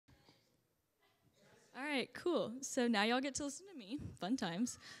right, cool. So now y'all get to listen to me. Fun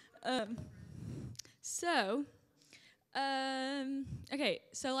times. Um, so, okay,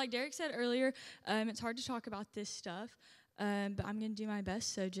 so like Derek said earlier, it's hard to talk about this stuff, but I'm going to do my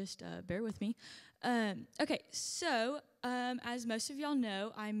best, so just bear with me. Okay, so as most of y'all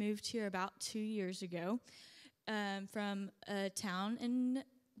know, I moved here about 2 years ago from a town in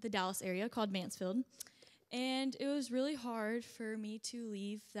the Dallas area called Mansfield. And it was really hard for me to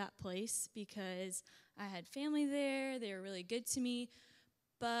leave that place because I had family there. They were really good to me.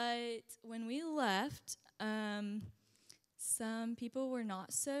 But when we left, some people were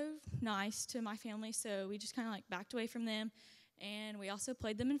not so nice to my family, so we just kind of like backed away from them. And we also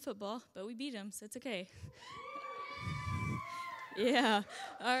played them in football, but we beat them, so it's okay. Yeah,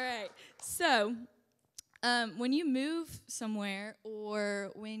 all right. So when you move somewhere,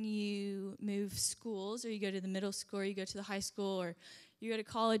 or when you move schools, or you go to the middle school, or you go to the high school, or you go to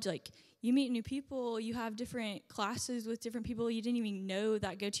college, like, you meet new people, you have different classes with different people you didn't even know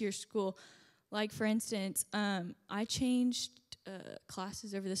that go to your school. Like, for instance, I changed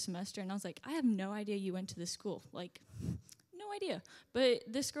classes over the semester, and I was like, I have no idea you went to this school. Like, no idea. But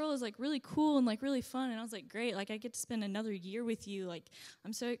this girl is, like, really cool and, like, really fun, and I was like, great. Like, I get to spend another year with you. Like,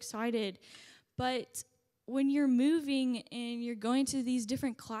 I'm so excited. But when you're moving and you're going to these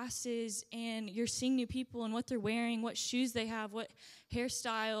different classes and you're seeing new people and what they're wearing, what shoes they have, what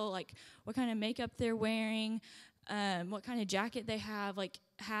hairstyle, like what kind of makeup they're wearing, what kind of jacket they have, like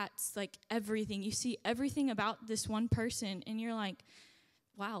hats, like everything. You see everything about this one person and you're like,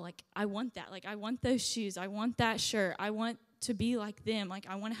 wow, like I want that. Like I want those shoes. I want that shirt. I want to be like them. Like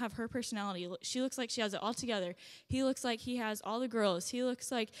I want to have her personality. She looks like she has it all together. He looks like he has all the girls. He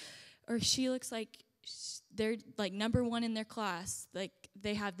looks like, or she looks like they're like number one in their class. Like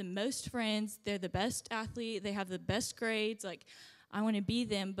they have the most friends. They're the best athlete. They have the best grades. Like I want to be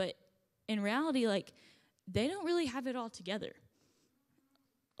them. But in reality, like they don't really have it all together.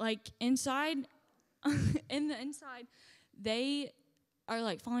 Like inside, in the inside, they are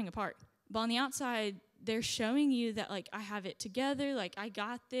like falling apart. But on the outside, they're showing you that like I have it together. Like I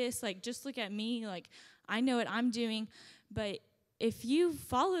got this. Like just look at me. Like I know what I'm doing. But if you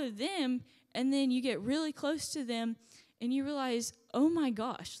follow them, and then you get really close to them and you realize, oh my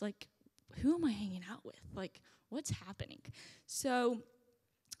gosh, like, who am I hanging out with? Like, what's happening? So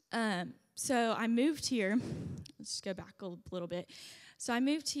I moved here. Let's just go back a little bit. So I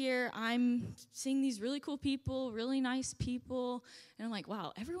moved here. I'm seeing these really cool people, really nice people. And I'm like,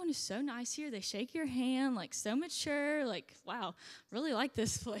 wow, everyone is so nice here. They shake your hand, like, so mature. Like, wow, really like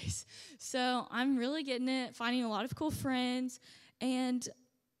this place. So I'm really getting it, finding a lot of cool friends. And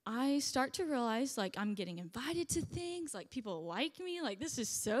I start to realize, like, I'm getting invited to things, like, people like me, like, this is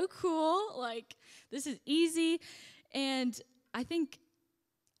so cool, like, this is easy, and I think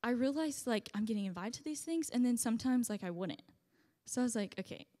I realized, like, I'm getting invited to these things, and then sometimes, like, I wouldn't. So I was like,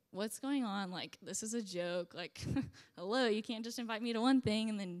 okay, what's going on? Like, this is a joke, like, hello, you can't just invite me to one thing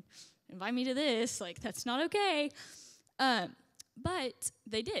and then invite me to this, like, that's not okay, but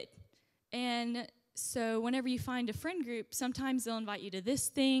they did, and so whenever you find a friend group, sometimes they'll invite you to this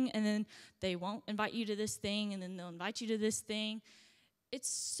thing, and then they won't invite you to this thing, and then they'll invite you to this thing. It's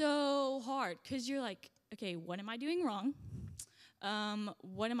so hard because you're like, okay, what am I doing wrong?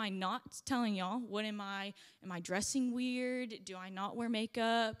 What am I not telling y'all? What am I dressing weird? Do I not wear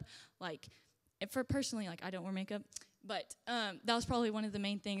makeup? Like, for personally, like, I don't wear makeup, but that was probably one of the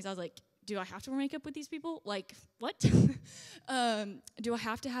main things. I was like, do I have to wear makeup with these people? Like, what? Do I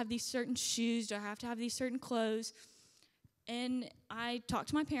have to have these certain shoes? Do I have to have these certain clothes? And I talked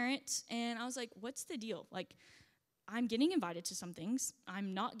to my parents, and I was like, what's the deal? Like, I'm getting invited to some things.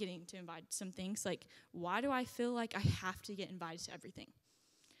 I'm not getting to invited to some things. Like, why do I feel like I have to get invited to everything?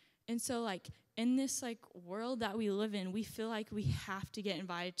 And so, like, in this, like, world that we live in, we feel like we have to get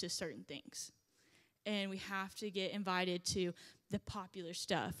invited to certain things. And we have to get invited to the popular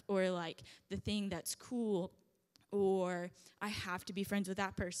stuff, or like the thing that's cool, or I have to be friends with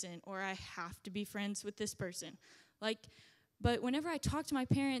that person, or I have to be friends with this person. Like, but whenever I talk to my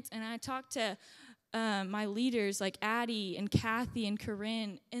parents and I talk to my leaders like Addie and Kathy and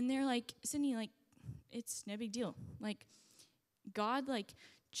Corinne, and they're like, Sydney, like, it's no big deal. Like, God, like,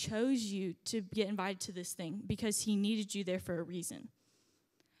 chose you to get invited to this thing because he needed you there for a reason.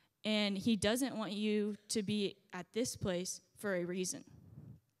 And he doesn't want you to be at this place for a reason.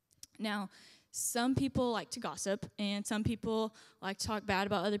 Now, some people like to gossip, and some people like to talk bad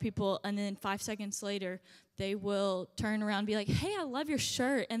about other people, and then 5 seconds later, they will turn around and be like, hey, I love your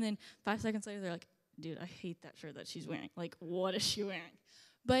shirt. And then 5 seconds later, they're like, dude, I hate that shirt that she's wearing. Like, what is she wearing?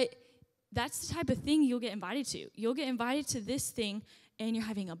 But that's the type of thing you'll get invited to. You'll get invited to this thing, and you're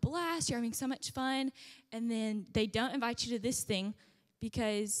having a blast, you're having so much fun, and then they don't invite you to this thing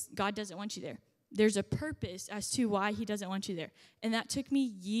because God doesn't want you there. There's a purpose as to why he doesn't want you there. And that took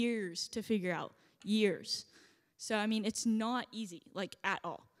me years to figure out, years. So, I mean, it's not easy, like, at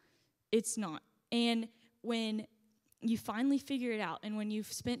all. It's not. And when you finally figure it out, and when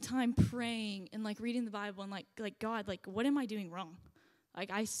you've spent time praying and, like, reading the Bible and, like God, like, what am I doing wrong?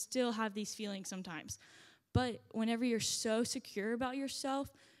 Like, I still have these feelings sometimes. But whenever you're so secure about yourself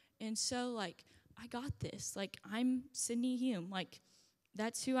and so, like, I got this. Like, I'm Sydney Hume. Like,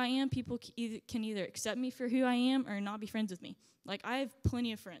 that's who I am. People can either accept me for who I am or not be friends with me. Like, I have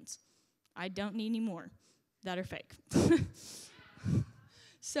plenty of friends. I don't need any more that are fake.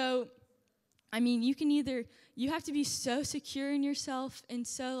 So, I mean, you have to be so secure in yourself and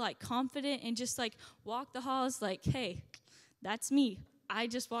so, like, confident and just, like, walk the halls like, hey, that's me. I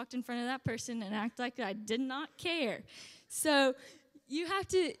just walked in front of that person and act like I did not care. So, you're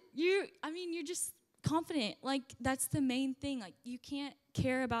just confident. Like, that's the main thing. Like, you can't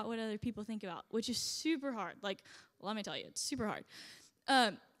care about what other people think about, which is super hard. Like, let me tell you, it's super hard.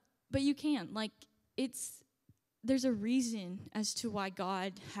 But you can. Like, there's a reason as to why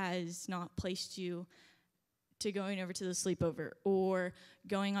God has not placed you to going over to the sleepover or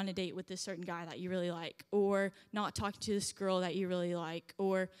going on a date with this certain guy that you really like or not talking to this girl that you really like.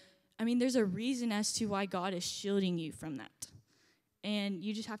 There's a reason as to why God is shielding you from that. And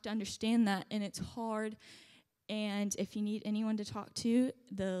you just have to understand that, and it's hard. And if you need anyone to talk to,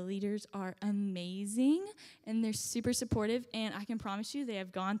 the leaders are amazing, and they're super supportive, and I can promise you they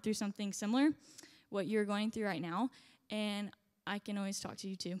have gone through something similar, what you're going through right now, and I can always talk to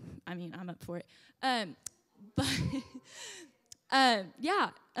you too. I mean, I'm up for it.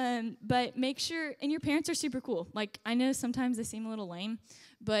 But make sure, and your parents are super cool. Like, I know sometimes they seem a little lame,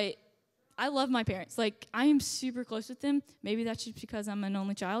 but I love my parents. Like, I am super close with them. Maybe that's just because I'm an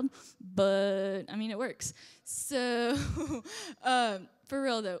only child, but, I mean, it works. So, for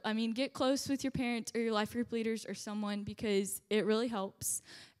real, though, I mean, get close with your parents or your life group leaders or someone because it really helps.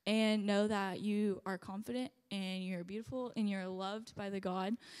 And know that you are confident and you're beautiful and you're loved by the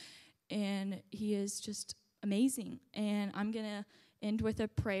God. And he is just amazing. And I'm going to end with a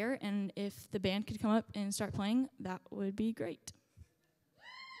prayer. And if the band could come up and start playing, that would be great.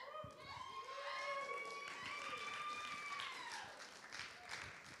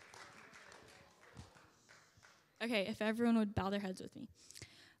 Okay, if everyone would bow their heads with me.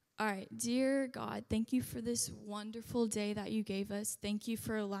 All right, dear God, thank you for this wonderful day that you gave us. Thank you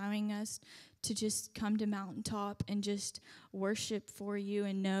for allowing us to just come to Mountaintop and just worship for you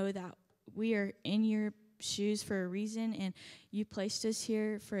and know that we are in your shoes for a reason and you placed us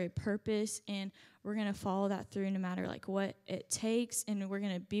here for a purpose, and we're going to follow that through no matter like what it takes, and we're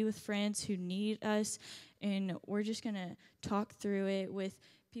going to be with friends who need us, and we're just going to talk through it with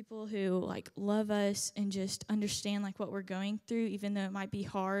people who like love us and just understand like what we're going through, even though it might be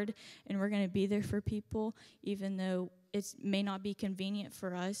hard, and we're going to be there for people even though it may not be convenient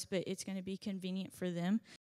for us, but it's going to be convenient for them.